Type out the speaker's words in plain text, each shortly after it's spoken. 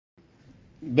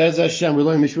Bez Hashem, we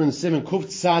learn Mishna Simon Kuf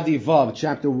Tzadi Vav,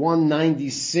 chapter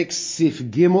 196, Sif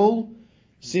Gimel,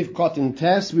 Sif Cotton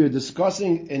Test. We are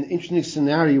discussing an interesting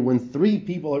scenario when three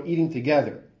people are eating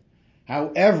together.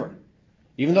 However,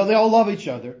 even though they all love each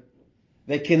other,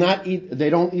 they don't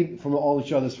eat from all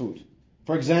each other's food.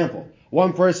 For example,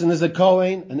 one person is a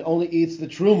Kohen and only eats the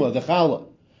Truma, the Challah.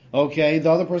 Okay, the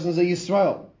other person is a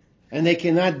Yisrael. And they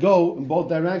cannot go in both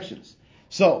directions.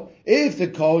 So, if the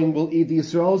Kohen will eat the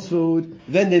Yisrael's food,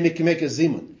 then they can make a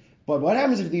Zimon. But what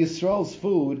happens if the Yisrael's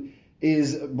food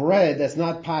is bread that's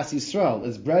not Pas Yisrael?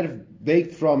 It's bread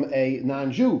baked from a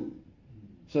non-Jew.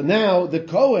 So now the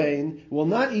Kohen will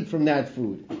not eat from that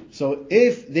food. So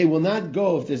if they will not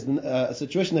go, if there's a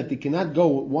situation that they cannot go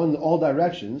one all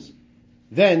directions,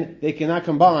 then they will not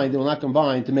combine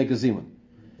to make a Zimon.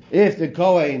 If the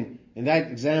Kohen, in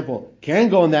that example, can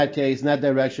go in that case, in that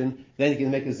direction, then he can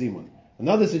make a Zimon.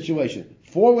 Another situation,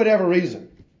 for whatever reason,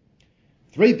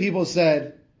 three people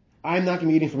said, I'm not going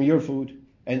to be eating from your food,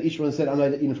 and each one said, I'm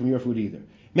not eating from your food either.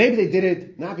 Maybe they did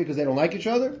it not because they don't like each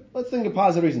other. Let's think of a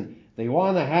positive reason. They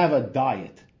want to have a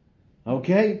diet.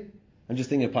 Okay? I'm just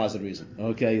thinking of a positive reason.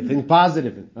 Okay? Think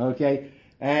positive. Okay?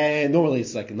 And normally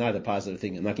it's like not a positive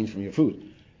thing. I'm not eating from your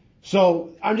food.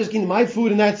 So, I'm just eating my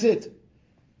food and that's it.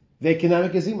 They cannot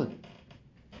make a Zimon.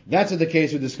 That's the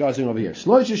case we're discussing over here.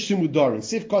 Shloisha Shimudarin,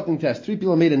 Sif Cotton Test. Three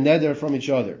people made a neder from each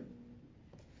other.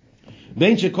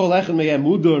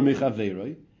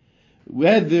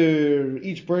 Whether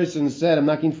each person said, I'm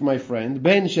not eating for my friend,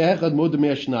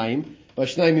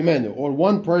 or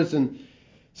one person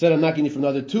said, I'm not eating from the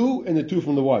other two, and the two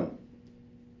from the one.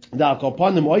 At the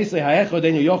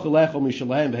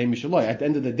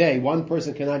end of the day, one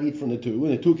person cannot eat from the two,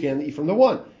 and the two can't eat from the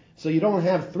one. So you don't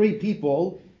have three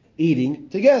people eating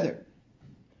together.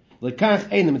 And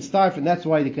that's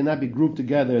why they cannot be grouped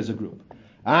together as a group.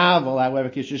 However,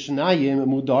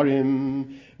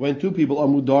 when two people are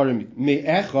mudarim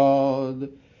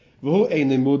me'echad,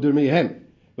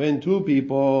 when two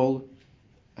people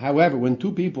are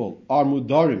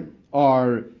mudarim,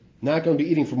 are not going to be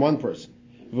eating from one person,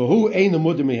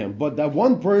 but that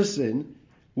one person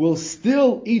will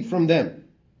still eat from them.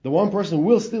 The one person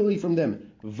will still eat from them.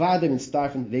 Vadim and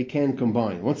starfin, they can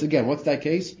combine. Once again, what's that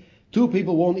case? Two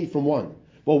people won't eat from one.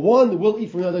 But one will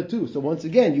eat from the other two. So once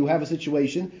again, you have a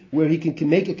situation where he can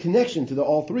make a connection to the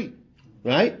all three.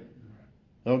 Right?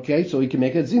 Okay, so he can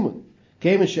make a zimun.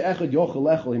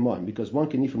 Because one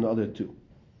can eat from the other two.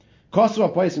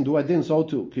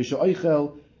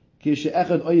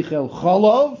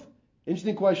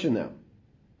 Interesting question now.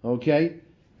 Okay?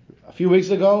 A few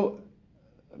weeks ago,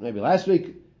 maybe last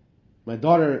week, my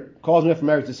daughter calls me up from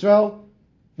Eretz Yisrael.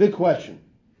 Big question.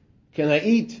 Can I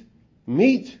eat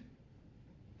meat?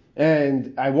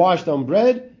 And I washed on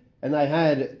bread, and I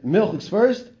had milchiks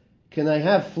first. Can I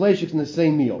have fleishiks in the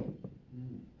same meal?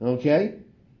 Okay?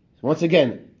 So once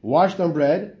again, washed on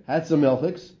bread, had some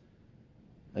milchiks.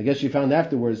 I guess she found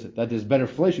afterwards that there's better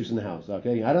fleishiks in the house.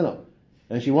 Okay? I don't know.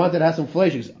 And she wanted to have some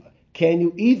fleishiks. Can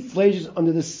you eat fleishiks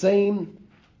under the same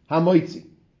hamoitzi?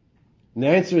 And the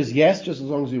answer is yes, just as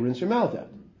long as you rinse your mouth out.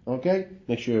 Okay?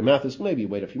 Make sure your mouth is, maybe you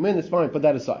wait a few minutes, fine, put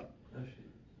that aside.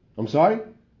 I'm sorry?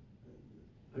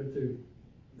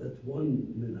 That's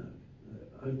 1 minute.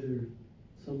 Aren't there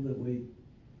some that wait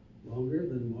longer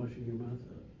than washing your mouth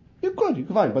out? You could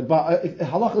fine, but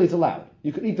halachically it's allowed.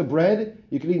 You could eat the bread,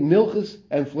 you could eat milchus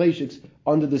and fleishiks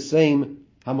under the same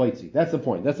hamoitzi. That's the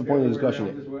point. That's the point of the discussion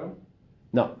here. As well?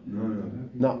 No.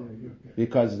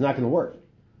 Because it's not going to work.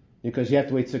 Because you have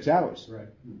to wait 6 hours.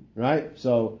 Right?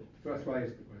 So that's why I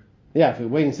asked the question. Yeah, if you're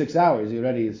waiting 6 hours, you're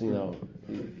ready,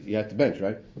 you have to bench,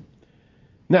 right?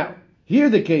 Now, here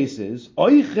the case is,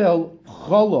 oichel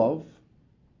cholov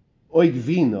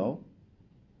oigvino,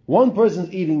 one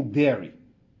person's eating dairy,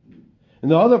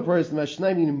 and the other person,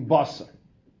 Mashnaim, eating basar.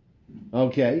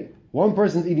 Okay? One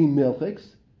person's eating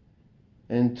milchiks,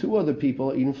 and two other people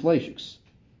are eating fleishiks.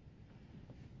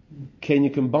 Can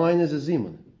you combine as a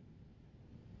zimun?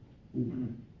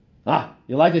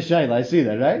 You like the shayla, I see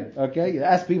that, right? Okay, you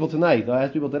ask people tonight, I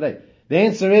ask people today. The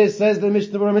answer is, says the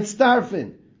Mishna Berura, it's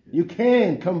starfin. You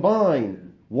can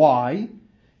combine. Why?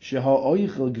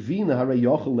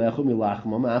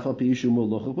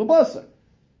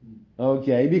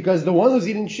 Okay, because the one who's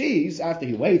eating cheese, after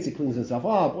he waits, he cleans himself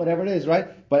up, whatever it is,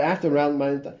 right? But after around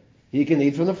he can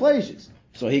eat from the fleishiks.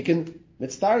 So he can,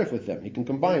 it's started with them, he can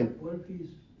combine. What if he's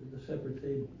at a separate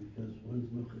table because one's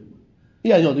milchim?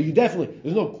 Yeah, no, you definitely,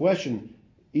 there's no question.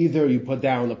 Either you put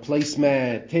down a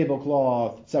placemat,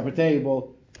 tablecloth, separate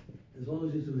table. As long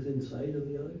as it's within sight of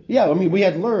the others? Yeah, I mean, we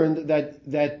had learned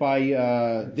that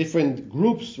by different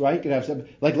groups, right, you could have some,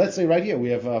 like let's say right here, we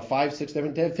have 5, 6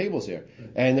 different tables here.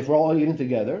 And if we're all eating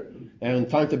together, and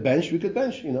time to bench, we could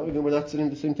bench, even we're not sitting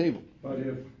at the same table. But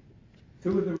if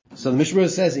two of them... So the Mishna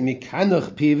says,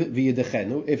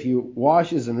 if he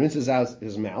washes and rinses out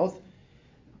his mouth,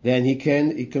 then he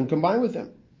can combine with them.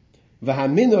 Now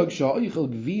listen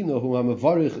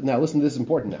to this,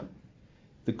 important now.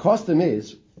 The custom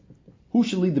is, who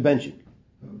should lead the benching?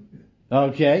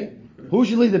 Okay? Who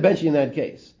should lead the benching in that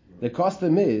case? The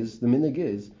custom is, the minhag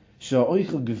is,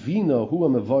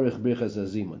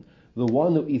 the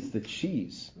one who eats the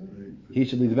cheese, he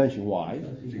should lead the benching. Why?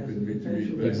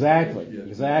 Exactly.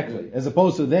 As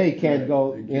opposed to they can't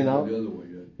go,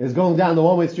 it's going down the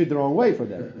one-way street the wrong way for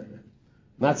them.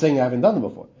 Not saying I haven't done it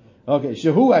before. Okay,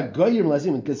 Shehu HaGoyim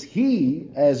LaZimun, because he,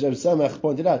 as Rav Samach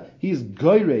pointed out, he's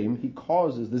Goyim, he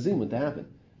causes the Zimun to happen.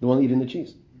 The one eating the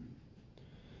cheese.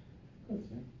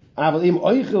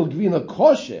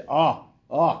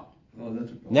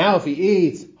 Now if he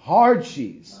eats hard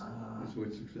cheese,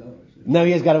 now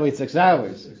he has got to wait 6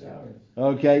 hours.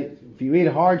 Okay, if you eat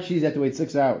hard cheese, you have to wait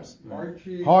 6 hours.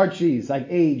 Hard cheese, like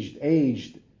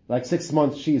aged, like 6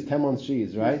 months cheese, 10 months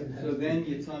cheese, right? So then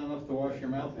it's not enough to wash your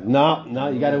mouth out? No,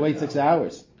 you got to wait 6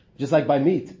 hours, just like by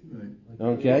meat.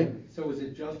 Okay. So is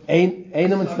it just? Ain't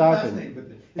them and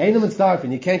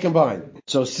starving. You can't combine.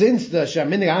 So since the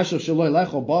shaminig ashel shaloi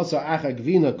lecho basa acha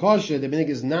gvina kosher, the minig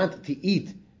is not to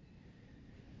eat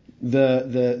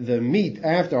the meat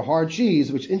after hard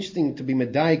cheese, which is interesting to be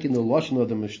medaik in the lashon of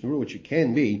the Mishna, which it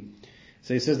can be.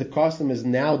 So he says the custom is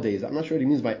nowadays. I'm not sure what he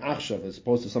means by achshav as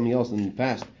opposed to something else in the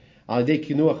past. So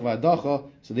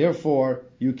therefore,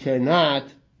 you cannot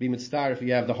be mitzvah if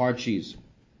you have the hard cheese.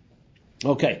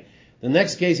 Okay. The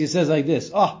next case he says like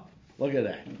this. Oh, look at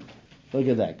that.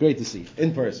 Great to see.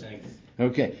 In person. Thanks.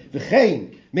 Okay.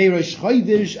 V'chein, me Rosh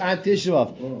Chodesh at Tisha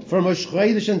B'Av. From Rosh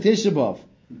Chodesh and Tisha B'Av.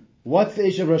 What's the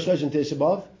issue of Rosh Chodesh and Tisha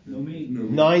B'Av? No meat.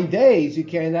 9 days you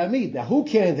can't have meat. Now who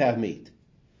can't have meat?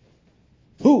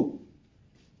 Who?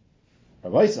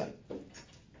 Rabbi Isai.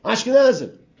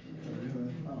 Ashkenazim.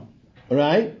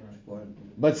 Right?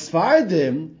 But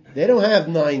Sfardim, they don't have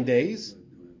 9 days.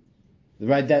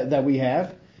 Right, that we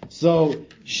have. So,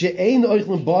 she'ein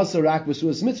oichlin basar rak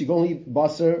b'suas mitzvah. You can only eat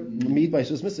basar meat by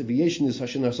suas mitzvah. V'yeshin is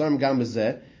hashin hasarim gam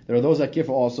b'zeh. There are those that care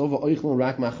for also v'oichlin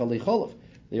rak machalei cholav.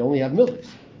 They only have milks.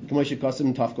 K'moshe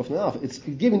kasim tafkof na'af. It's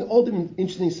giving all different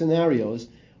interesting scenarios.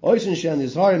 Oichlin shen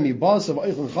nizharim mi-basar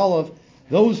v'oichlin cholav.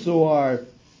 Those who are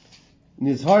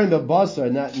nizharim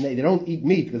b'basar, they don't eat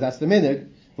meat because that's the minhag.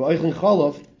 V'oichlin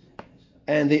cholav,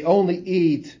 and they only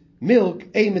eat milk.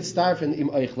 Ein mitzdarfen im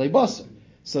oichlei basar.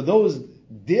 So those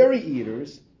dairy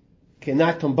eaters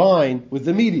cannot combine with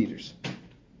the meat eaters.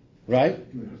 Right?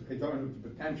 They don't have the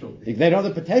potential. They don't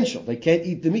have the potential. They can't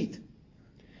eat the meat.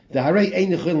 Because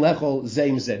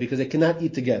they cannot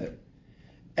eat together.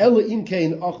 Now,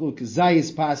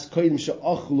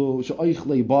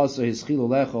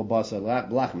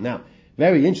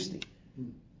 very interesting.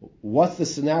 What's the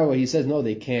scenario where he says, no,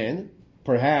 they can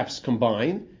perhaps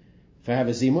combine if I have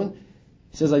a Zimon?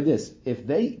 He says like this, if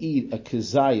they eat a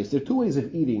kazayas, there are 2 ways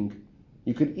of eating.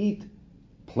 You could eat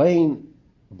plain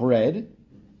bread,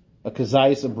 a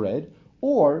kazayas of bread,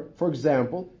 or, for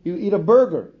example, you eat a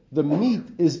burger. The meat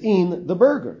is in the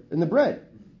burger, in the bread.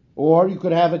 Or you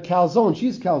could have a calzone,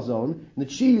 cheese calzone, and the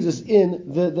cheese is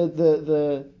in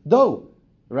the dough,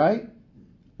 right?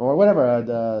 Or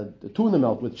whatever, the tuna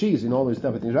melt with cheese and all these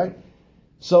type of things, right?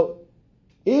 So,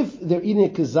 if they're eating a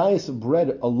kazayas of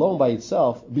bread alone by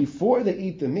itself, before they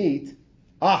eat the meat,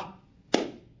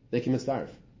 they can starve.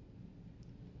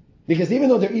 Because even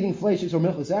though they're eating fleishes or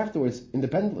milchus afterwards,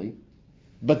 independently,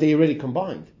 but they already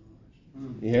combined.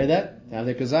 You hear that? Have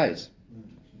their kazayas.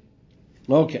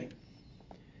 Okay.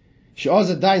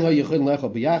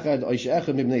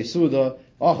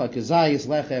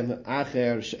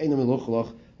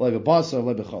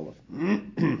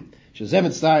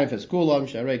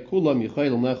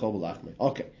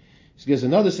 Okay. So there's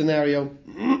another scenario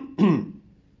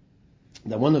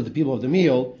that one of the people of the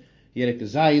meal, he had a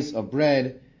kazayis of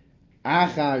bread, in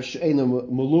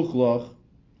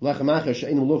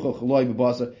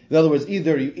other words,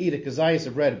 either you eat a kazayis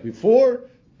of bread before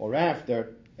or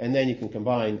after, and then you can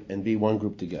combine and be one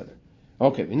group together.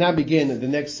 Okay, we now begin the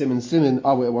next Siman.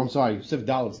 I'm sorry, Sif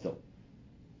Dalet still.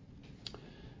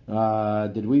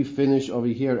 Did we finish over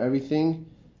here everything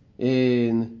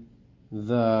in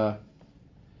the?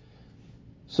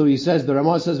 So he says, the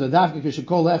Ramah says, it's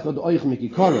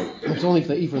only if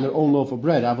they eat from their own loaf of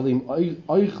bread.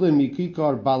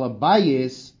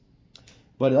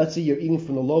 But let's say you're eating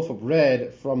from the loaf of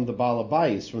bread from the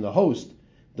Balabayis, from the host,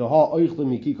 they're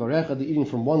eating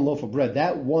from one loaf of bread.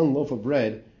 That one loaf of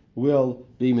bread will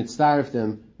be mitzaref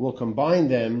them, will combine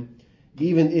them,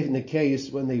 even if in the case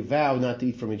when they vow not to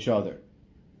eat from each other.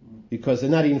 Because they're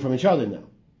not eating from each other now.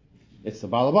 It's the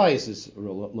Balabayis'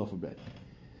 loaf of bread.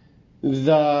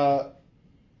 The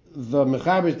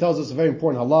Mechaber tells us a very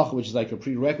important halach, which is like a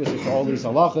prerequisite for all these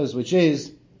halachas, which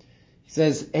is, he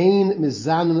says, Ein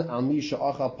mizanon al misha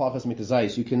achal pachas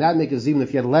mikazayis. You cannot make a zimun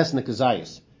if you had less than a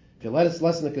kazayis. If you let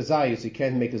less than a kazayis, you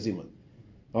can't make a zimun.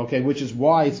 Okay, which is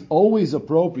why it's always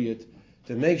appropriate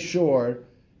to make sure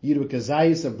you do a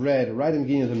kazayis of bread right in the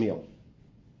beginning of the meal.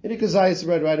 Eat a kazayis of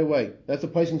bread right away. That's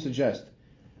what Paisim suggests.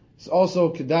 It's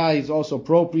also kedai, it's also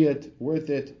appropriate, worth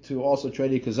it, to also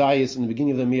trade a kazayis in the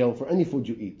beginning of the meal for any food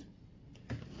you eat.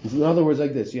 In other words,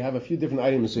 like this, you have a few different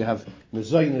items. You have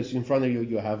mezainis in front of you,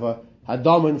 you have a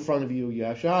hadama in front of you, you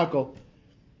have shakal.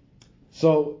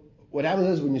 So what happens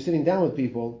is when you're sitting down with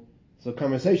people, so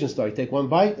conversation starts. You take one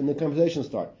bite and the conversation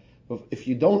starts. But if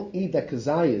you don't eat that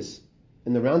kazayis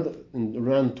in around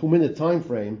 2-minute time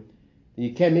frame, then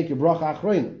you can't make your bracha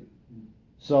achreina.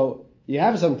 So you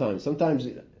have it sometimes. Sometimes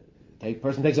the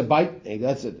person takes a bite, and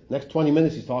that's it. Next 20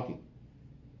 minutes he's talking.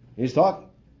 He's talking.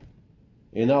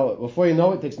 Before you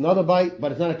know it, takes another bite,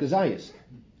 but it's not a kazayis.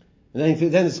 And then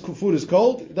his food is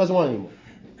cold, he doesn't want it anymore.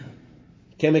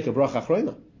 You can't make a bracha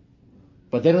achreina.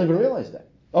 But they don't even realize that.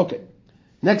 Okay.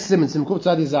 Next siman, Simkuf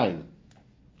Tzadi Zayin.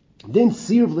 Then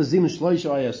sirv lezimun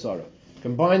shloisha ayasara.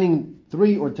 Combining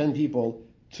 3 or 10 people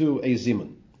to a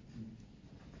zimun.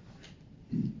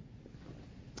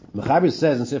 Mechaber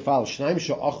says in Sifal, Shnaim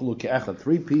she'achlu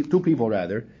ke'echad. 2 people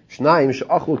rather. Shnaim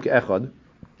she'achlu ke'echad.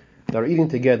 They are eating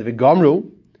together.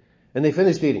 V'gamru. And they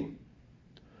finished eating.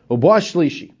 Uba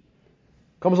shlishi.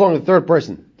 Comes along the third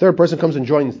person. Third person comes and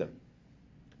joins them.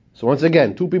 So once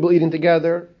again, 2 people eating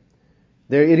together.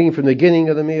 They're eating from the beginning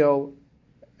of the meal,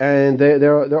 and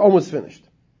they're almost finished.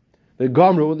 The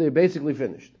gamru, they're basically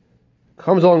finished.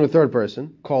 Comes along the third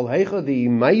person. Kol heicha di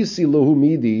maisi lohu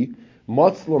midi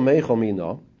matzlo meichel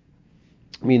mina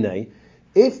minei.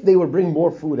 If they would bring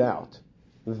more food out,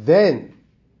 then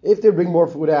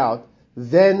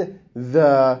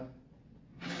the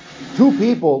 2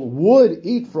 people would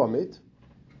eat from it.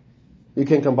 You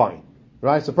can combine,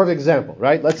 right? So perfect example,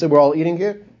 right? Let's say we're all eating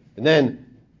here, and then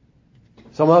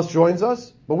someone else joins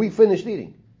us, but we finished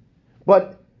eating.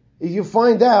 But if you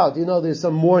find out, there's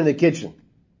some more in the kitchen,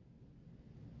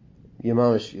 your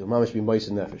mamish be moist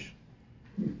and nefesh.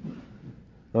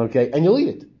 Okay, and you'll eat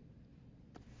it.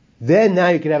 Then now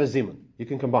you can have a zimun. You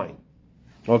can combine.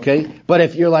 Okay, but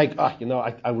if you're like, I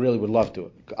really would love to.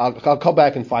 I'll come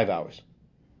back in 5 hours.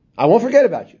 I won't forget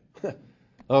about you.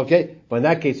 Okay, but in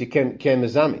that case you can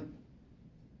mezami.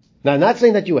 Now, I'm not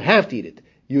saying that you have to eat it.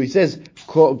 He says, if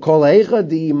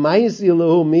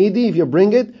you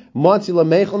bring it, not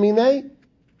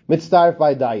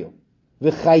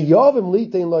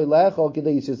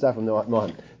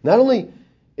only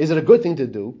is it a good thing to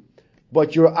do,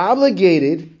 but you're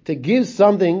obligated to give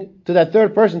something to that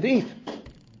third person to eat.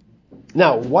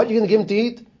 Now, what you're going to give him to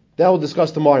eat, that we'll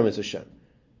discuss tomorrow, Mr. Shem.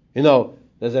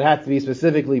 Does it have to be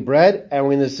specifically bread? And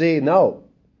we're going to see, no.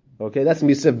 Okay, that's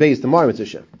going to be based tomorrow, Mr.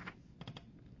 Shem.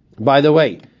 By the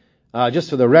way,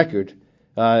 just for the record,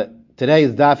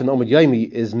 today's daf in Omid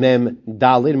Yomi is Mem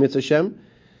Dalid Mitzvah Shem.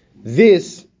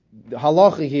 This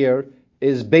halacha here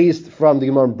is based from the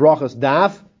Gemara Birchas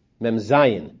daf Mem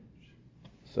Zayin.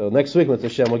 So next week, Mitzvah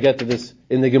Shem, we'll get to this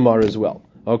in the Gemara as well.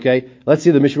 Okay, let's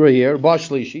see the Mishra here.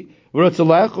 Bashlishi. When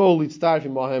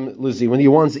he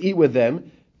wants to eat with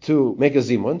them to make a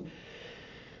zimun,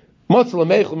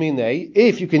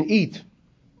 if you can eat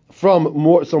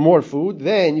from some more food,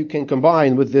 then you can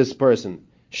combine with this person.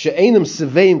 They're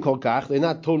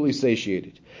not totally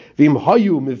satiated.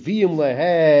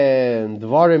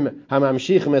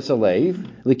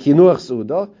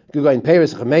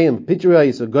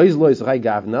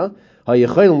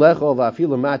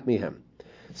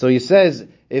 So he says,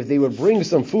 if they would bring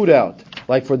some food out,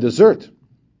 like for dessert,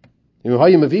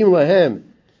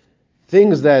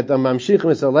 things that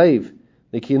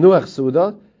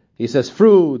he says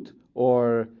fruit,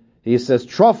 or he says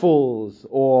truffles,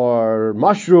 or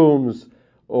mushrooms,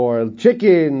 or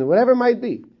chicken, whatever it might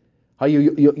be. They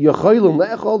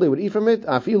would eat from it,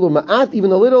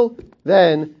 even a little,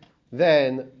 then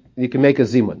you can make a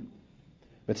zimun.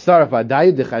 Because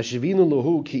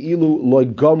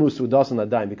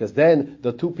then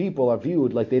the 2 people are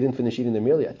viewed like they didn't finish eating the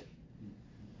meal yet.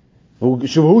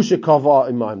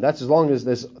 That's as long as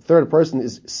this third person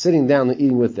is sitting down and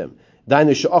eating with them.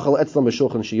 He's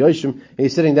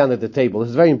sitting down at the table. This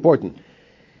is very important.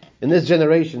 in this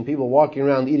generation, people walking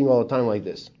around eating all the time like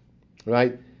this,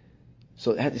 right?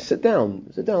 So they had to sit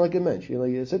down like a mensch.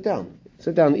 Sit down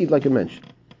and eat like a mensch.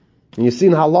 And you see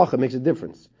in halacha, it makes a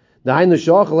difference. The Hainu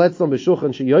Shochel Etzlam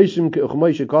B'Shuchan Sheyoshim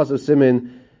K'Uchmoy Shekosov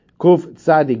Simin Kuf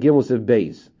Tzadi Gimel Seif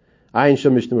Beis. Ayin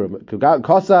Shem Mishna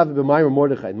Kosav B'Mayim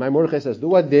Mordechai. My Mordechai says, do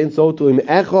what then so to him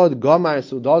Echad Gomar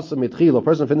Sudasa Mitchil. A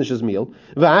person finishes meal.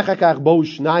 V'Achakach Bo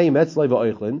Shnayim Etzlei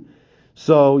V'Oichlin.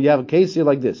 So you have a case here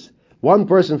like this. One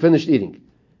person finished eating.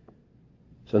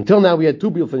 So until now we had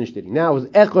two people finished eating. Now it was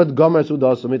Echad Gomar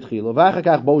Sudasa Mitchil.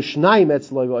 V'Achakach Bo Shnayim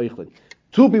Etzlei V'Oichlin.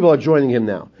 Two people are joining him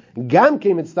now. Gam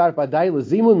came and started by Daila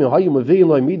Zimun Mihayu Mavi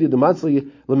Lo Midi Dematzli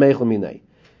Lemeichel Minei.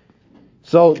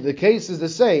 So the case is the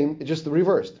same, it's just the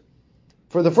reversed.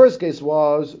 For the first case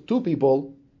was two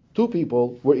people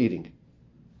were eating,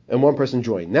 and one person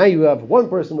joined. Now you have one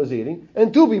person was eating,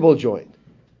 and two people joined.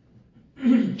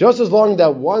 Just as long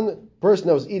that one person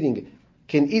that was eating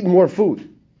can eat more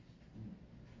food,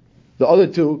 the other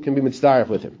two can be mitzdaref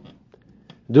with him.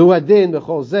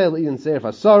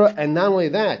 And not only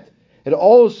that, it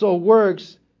also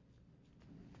works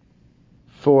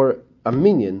for a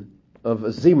minion of a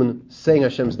Zimon saying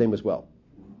Hashem's name as well.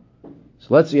 So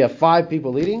let's say you have 5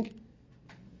 people eating,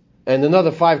 and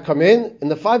another 5 come in, and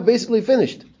the 5 basically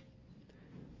finished.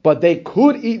 But they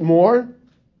could eat more.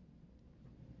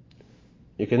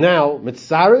 You can now,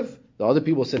 mitzarif, the other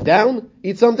people sit down,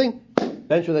 eat something,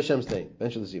 bench with Hashem's name,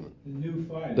 bench with the Zimon.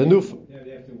 The new 5. Yeah,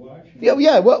 they have to watch.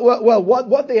 Yeah. Well,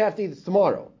 what they have to eat is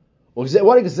tomorrow. Well,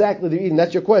 what exactly they're eating?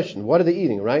 That's your question. What are they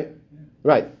eating, right? Yeah.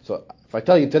 Right. So if I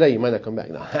tell you today, you might not come back.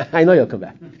 No, I know you'll come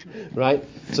back, right?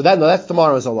 So that's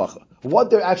tomorrow's halacha. What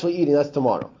they're actually eating, that's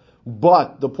tomorrow.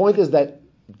 But the point is that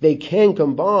they can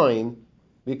combine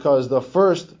because the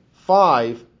first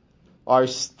 5 are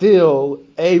still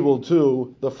able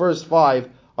to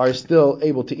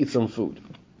eat some food.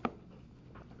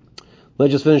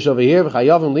 Let's just finish over here.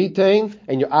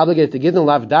 And you're obligated to give them.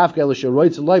 It's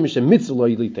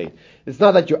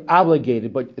not that you're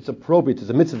obligated, but it's appropriate. It's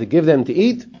a mitzvah to give them to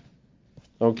eat.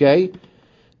 Okay?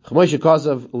 In Reish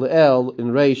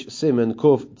Siman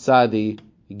Kuf Tzadi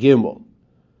Gimel.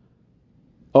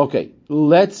 Okay,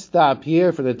 let's stop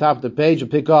here for the top of the page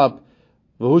and pick up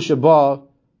what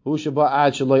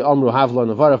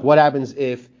happens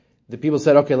if the people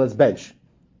said, okay, let's bench.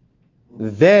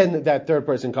 Then that third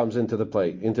person comes into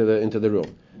the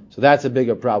room. So that's a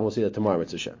bigger problem. We'll see that tomorrow,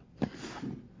 Mitzvah Hashem.